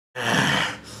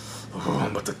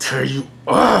I'm about to tear you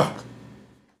up.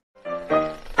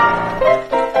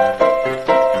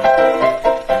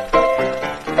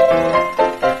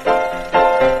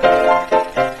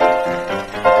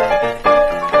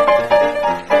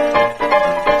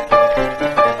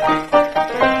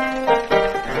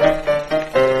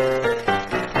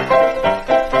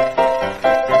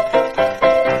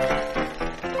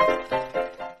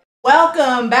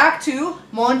 Welcome back to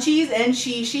Monchi's and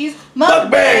Sheshe's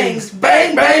Mukbangs.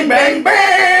 Bang, bang, bang, bang.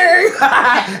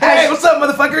 Hey, what's up,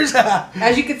 motherfuckers?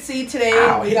 As you can see today,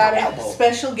 we got a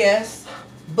special guest,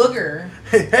 Booger.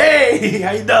 Hey,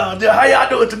 how you doing? How y'all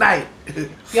doing tonight?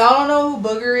 If y'all don't know who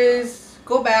Booger is,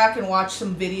 go back and watch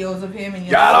some videos of him. And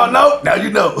y'all don't know? Now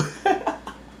you know.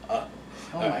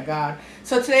 Oh my God.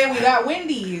 So today we got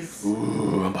Wendy's.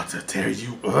 Ooh, I'm about to tear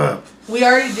you up. We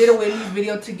already did a Wendy's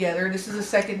video together. This is the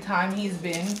second time he's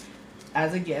been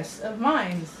as a guest of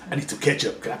mine. I need some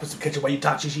ketchup. Can I put some ketchup while you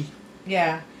talk, Sheshe?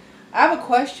 Yeah. I have a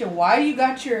question. Why do you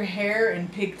got your hair in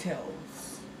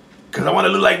pigtails? Because I want to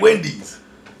look like Wendy's.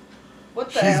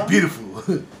 What the hell? She's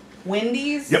beautiful.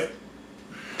 Wendy's? Yep.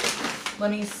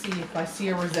 Let me see if I see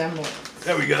a resemblance.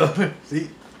 There we go. See?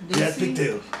 Yeah,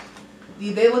 pigtails.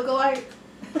 Do they look alike?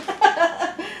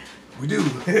 We do.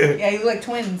 Yeah, you look like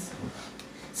twins.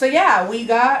 So yeah, we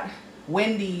got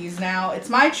Wendy's. Now, it's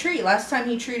my treat. Last time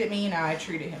he treated me, now I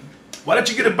treated him. Why don't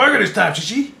you get a burger this time,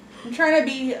 Sheshe? I'm trying to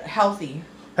be healthy.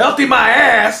 Healthy my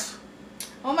ass.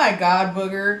 Oh my God,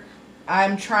 Booger.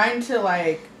 I'm trying to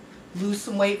like lose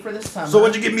some weight for the summer. So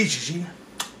what'd you get me, Sheshe?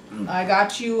 I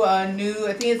got you a new,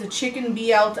 I think it's a chicken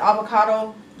BLT,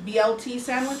 avocado BLT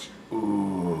sandwich.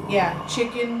 Ooh. Yeah,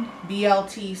 chicken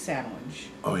BLT sandwich.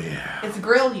 Oh yeah. It's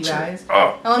grilled, you guys.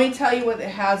 Oh. Now let me tell you what it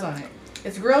has on it.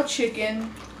 It's grilled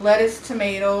chicken, lettuce,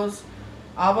 tomatoes,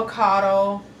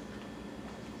 avocado.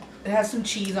 It has some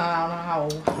cheese on it. I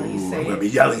don't know how you say I'm it. gonna be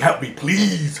yelling, help me,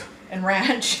 please. And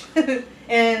ranch.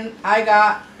 And I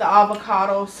got the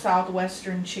avocado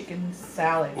southwestern chicken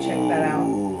salad. Check that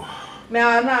out. Now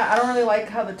I don't really like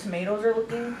how the tomatoes are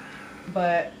looking,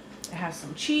 but it has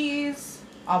some cheese,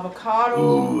 avocado.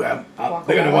 Ooh, they're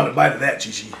gonna want to bite of that,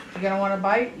 Sheshe. You're gonna want to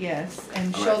bite? Yes.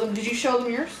 And show them. Did you show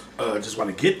them yours? Just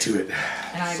want to get to it.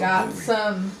 And I got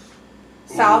some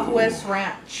Southwest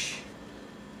Ranch.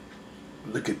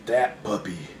 Look at that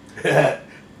puppy. Okay,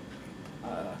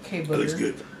 Okay, Booger. that looks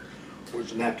good.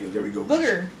 Where's the napkin? There we go.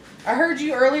 Booger, I heard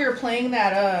you earlier playing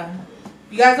that,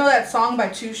 you guys know that song by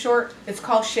Too Short? It's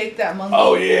called Shake That Monkey.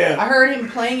 Oh, yeah. I heard him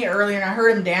playing it earlier, and I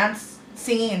heard him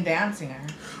singing and dancing.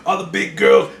 All the big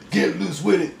girls get loose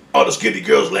with it. All the skinny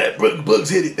girls let bugs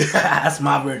hit it. That's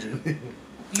my version.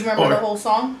 You remember the whole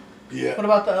song? Yeah. What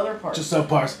about the other parts? Just some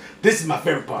parts. This is my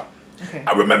favorite part. Okay.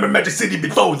 I remember Magic City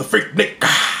before the freak Nick.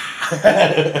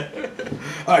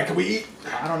 All right, can we eat?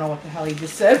 I don't know what the hell he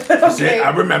just said, but okay. I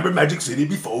remember Magic City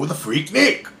before the freak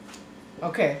Nick.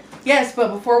 Okay. Yes, but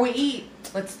before we eat,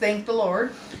 let's thank the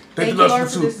Lord. Thank the Lord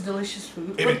for this delicious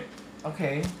food. Amen.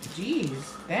 Okay. Jeez.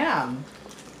 Damn.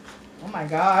 Oh my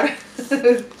God.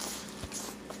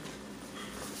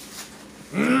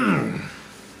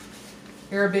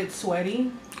 You're a bit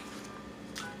sweaty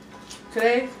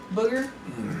today, Booger.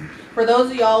 For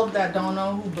those of y'all that don't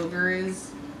know who Booger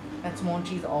is, that's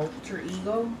Monchi's alter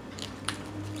ego.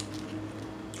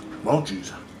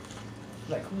 Monchi's.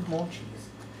 Like, who's Monchi's?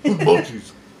 Who's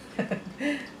Monchi's?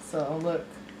 So, look.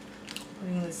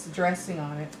 Putting this dressing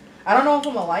on it. I don't know if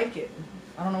I'm going to like it.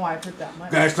 I don't know why I put that much.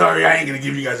 Guys, sorry, I ain't going to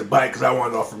give you guys a bite because I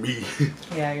want it all for me.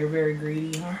 Yeah, you're very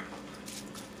greedy, huh?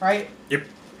 Right? Yep.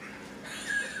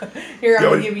 Here, I'm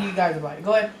going to give you guys a bite.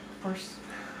 Go ahead first.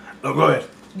 No, go ahead.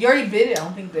 You already bit it. I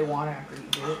don't think they want it after you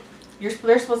bit it.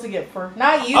 They're supposed to get first.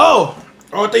 Not you. Oh!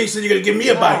 I thought you said you're going to give me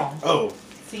a bite. Oh.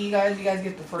 See, you guys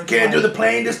get the first Can't bite. do the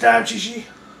plane this time, Sheshe?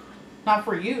 Not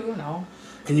for you, no.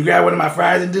 Can you grab one of my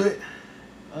fries and do it?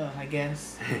 I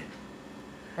guess.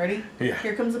 Ready? Yeah.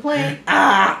 Here comes the plane.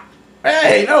 Ah!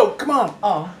 Hey, no, come on.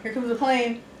 Oh, here comes the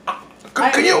plane.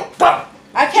 Can you?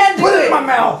 I can't do Put it it. in my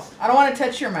mouth. I don't want to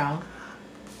touch your mouth.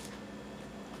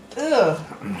 Ugh.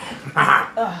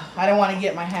 Ugh. I don't want to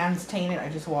get my hands tainted. I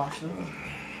just washed them.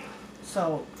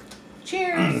 So,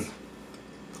 cheers.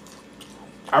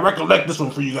 I recollect this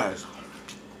one for you guys.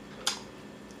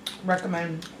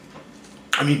 Recommend.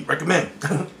 Recommend.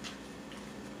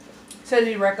 Says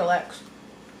he recollects.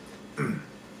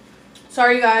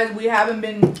 Sorry guys, we haven't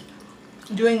been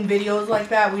doing videos like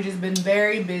that. We've just been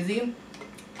very busy.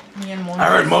 Me and Monty. I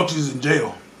heard Monty's in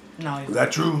jail. No, he's Is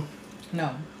that true?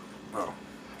 No. Oh.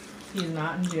 He's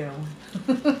not in jail.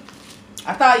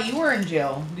 I thought you were in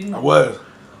jail. Didn't you? I was.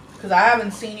 Because I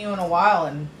haven't seen you in a while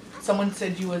and someone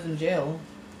said you was in jail.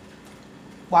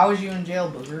 Why was you in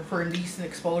jail, Booger? For indecent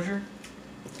exposure?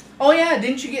 Oh yeah,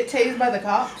 didn't you get tased by the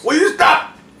cops? Will you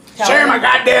stop sharing my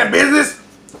goddamn business?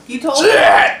 You told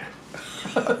Shit!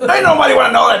 Ain't nobody want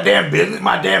to know that damn business,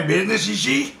 my damn business,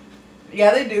 Sheshe.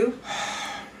 Yeah, they do.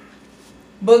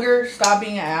 Booger, stop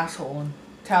being an asshole and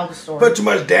tell the story. Put too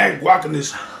much damn guac in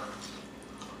this.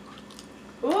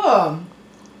 Ugh.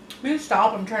 You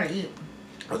stop, I'm trying to eat.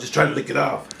 I was just trying to lick it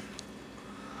off.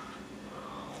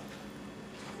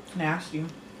 Nasty.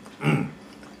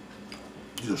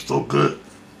 These are so good.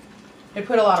 They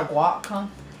put a lot of guac, huh?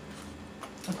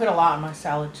 I put a lot in my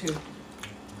salad too.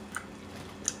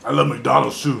 I love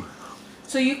McDonald's too.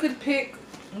 So you could pick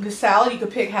the salad, you could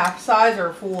pick half size or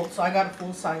a full. So I got a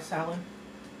full size salad.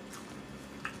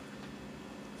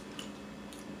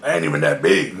 I ain't even that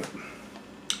big.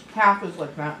 Half is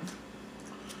like that.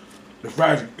 The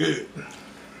fries are good.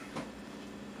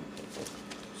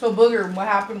 So Booger, what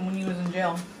happened when you was in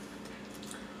jail?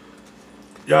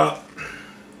 Y'all,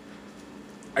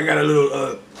 I got a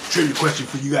little trivia question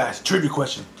for you guys. Trivia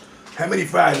question. How many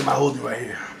fries am I holding right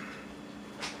here?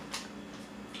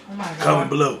 Oh my god. Comment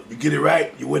below. You get it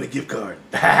right, you win a gift card.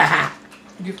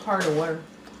 Gift card to where?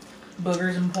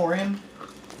 Booger's Emporium?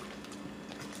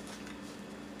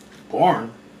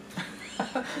 Porn?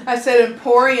 I said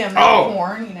Emporium, not Oh.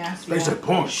 porn, you nasty They one. said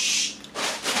porn. Shh.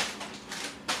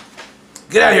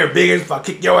 Get out of here, biggins, if I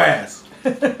kick your ass.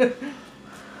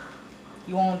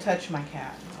 You won't touch my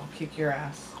cat. I'll kick your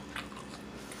ass.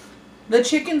 The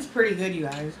chicken's pretty good, you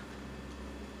guys.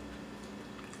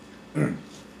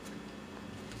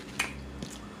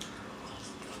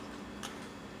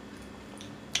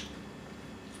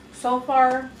 So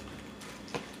far,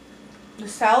 the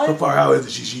salad. So far, how is it,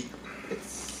 Sheshe?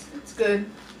 It's good.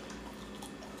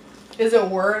 Is it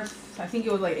worth? I think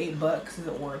it was like $8. Is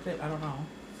it worth it? I don't know.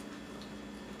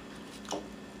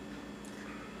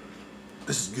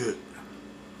 This is good.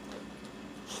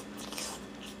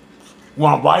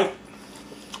 Want a bite?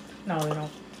 No, they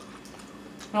don't.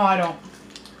 No, I don't.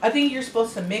 I think you're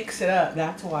supposed to mix it up.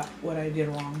 That's what I did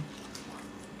wrong.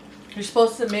 You're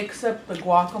supposed to mix up the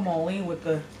guacamole with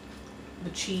the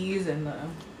cheese and the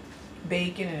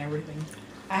bacon and everything.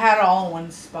 I had it all in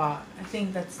one spot. I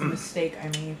think that's the mistake I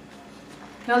made.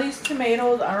 Now these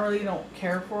tomatoes I really don't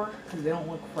care for because they don't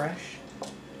look fresh.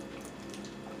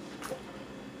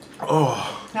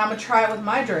 Oh. Now I'm going to try it with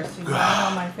my dressing. I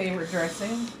know my favorite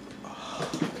dressing.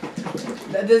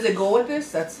 Does it go with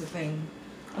this? That's the thing.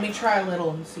 Let me try a little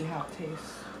and see how it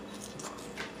tastes.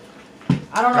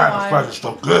 I don't know why. The fries are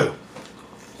so good.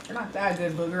 They're not that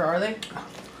good, Booger, are they?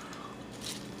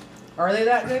 Are they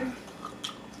that good?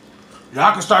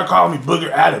 Y'all can start calling me Booger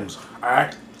Adams,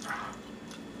 alright?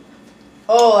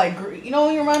 Oh, like, you know,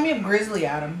 you remind me of Grizzly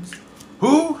Adams.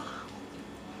 Who?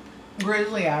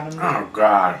 Grizzly Adams. Oh,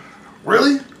 God.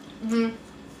 Really? Mm-hmm.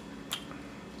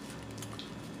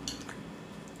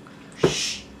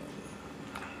 Shh.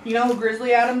 You know who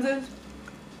Grizzly Adams is?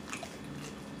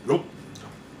 Nope.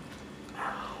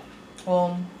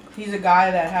 Well, he's a guy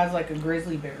that has like a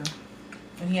grizzly bear.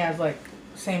 And he has like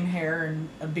same hair and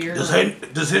a beard.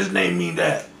 Does his name mean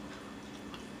that?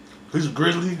 He's a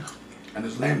grizzly and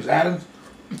his name is Adams?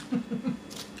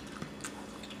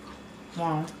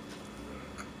 Wow.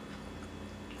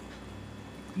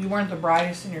 You weren't the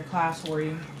brightest in your class, were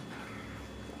you?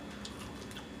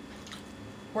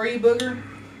 Were you, Booger?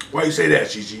 Why you say that,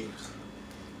 Sheshe?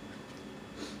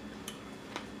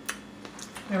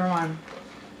 Never mind.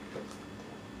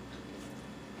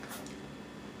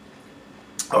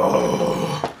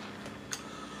 Oh.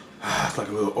 It's like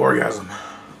a little orgasm.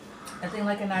 Nothing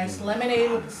like a nice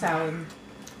lemonade with a salad.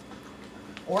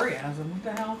 Orgasm, what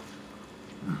the hell?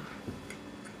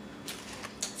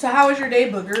 So how was your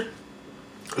day, Booger?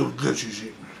 It was good,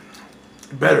 Sheshe.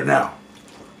 Better now.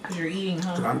 Because you're eating,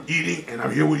 huh? Because I'm eating and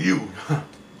I'm here with you.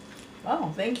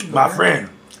 Oh, thank you, Booger. My friend,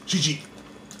 Sheshe.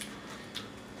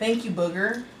 Thank you,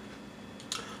 Booger.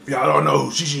 If y'all don't know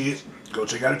who Sheshe is, go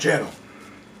check out her channel.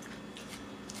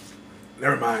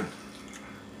 Never mind.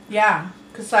 Yeah,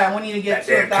 because I want you to get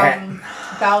to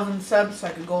 1,000 subs so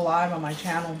I could go live on my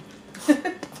channel.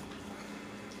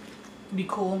 Be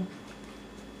cool.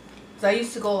 Because I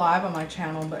used to go live on my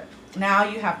channel, but now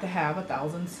you have to have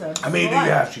 1,000 subs. How many do you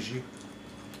have, Sheshe?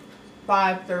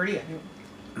 530, I think.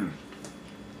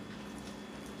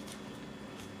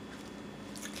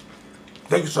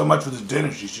 Thank you so much for this dinner,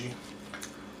 Sheshe.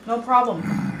 No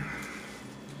problem.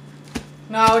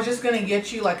 No, I was just going to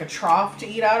get you like a trough to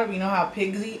eat out of. You know how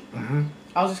pigs eat? Mm-hmm.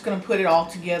 I was just going to put it all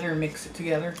together and mix it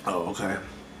together. Oh, okay.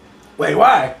 Wait,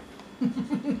 why?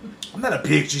 I'm not a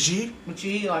pig, Sheshe. But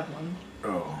you eat like one.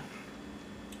 Oh.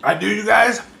 I do, you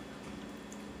guys?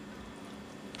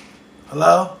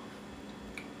 Hello?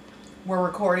 We're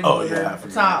recording. Oh, Booger. yeah, I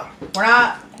It's not. We're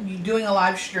not doing a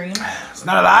live stream. It's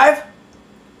not live?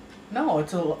 No,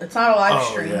 it's not a live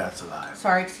stream. Oh, yeah, it's alive.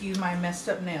 Sorry, excuse my messed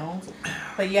up nails.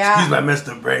 But yeah. Excuse my messed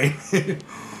up brain.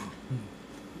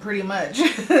 Pretty much.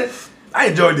 I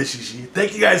enjoyed this, Sheshe.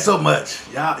 Thank you guys so much.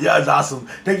 Y'all is awesome.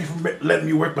 Thank you for letting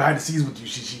me work behind the scenes with you,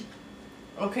 Sheshe.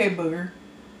 Okay, Booger.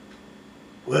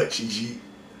 What, Sheshe?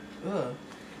 Ugh.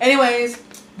 Anyways,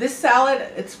 this salad,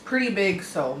 it's pretty big,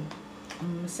 so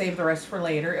I'm going to save the rest for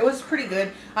later. It was pretty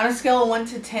good. On a scale of 1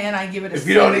 to 10, I give it a 7. If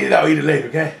you don't eat it, I'll eat it later,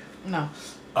 okay? No.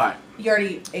 Alright. You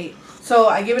already ate. So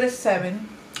I give it a 7.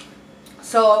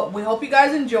 So we hope you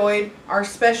guys enjoyed our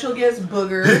special guest,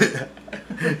 Booger.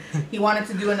 He wanted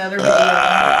to do another video.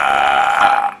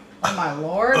 Oh, my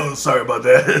Lord. Oh, sorry about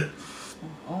that.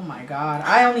 Oh, my God.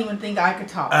 I don't even think I could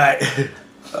top it.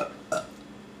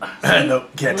 Alright. No,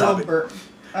 can't top it. Burp.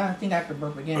 I think I have to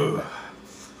burp again. But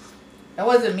that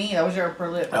wasn't me. That was your upper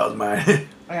lip. That was mine.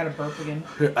 I got to burp again.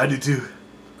 I do too.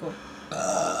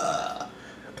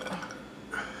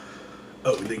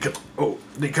 Cool.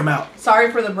 They come out.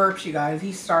 Sorry for the burps, you guys.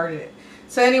 He started it.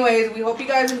 So anyways, we hope you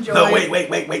guys enjoyed. No,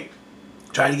 wait.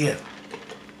 Try it again.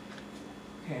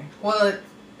 Okay. Well,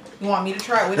 you want me to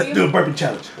try it with Let's you? do a burping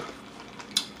challenge.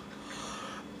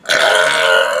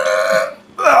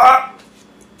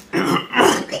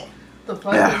 The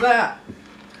fuck was that?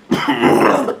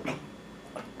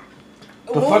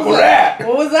 The fuck was that?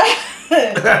 What was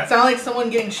that? Sound like someone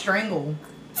getting strangled.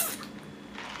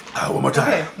 One more time.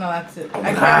 Okay, no, that's it.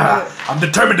 I can't do it. I'm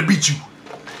determined to beat you.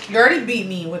 You already beat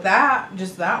me with that.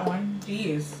 Just that one.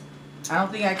 Jeez. I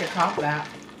don't think I could top that.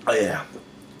 Oh, yeah.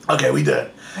 Okay, we done.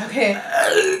 Okay.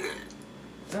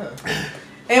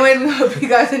 Anyways, we hope you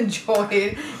guys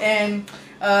enjoyed. And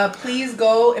please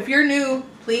go, if you're new,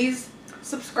 please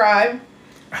subscribe.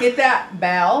 Hit that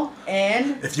bell.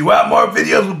 And if you want more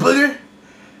videos with Booger,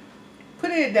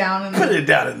 put it down in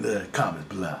the comments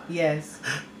below. Yes.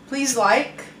 Please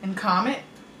like and comment.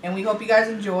 And we hope you guys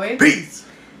enjoyed. Peace.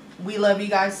 We love you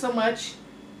guys so much.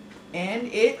 And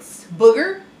it's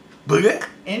Booger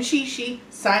and Sheshe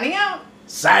signing out.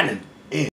 Signing.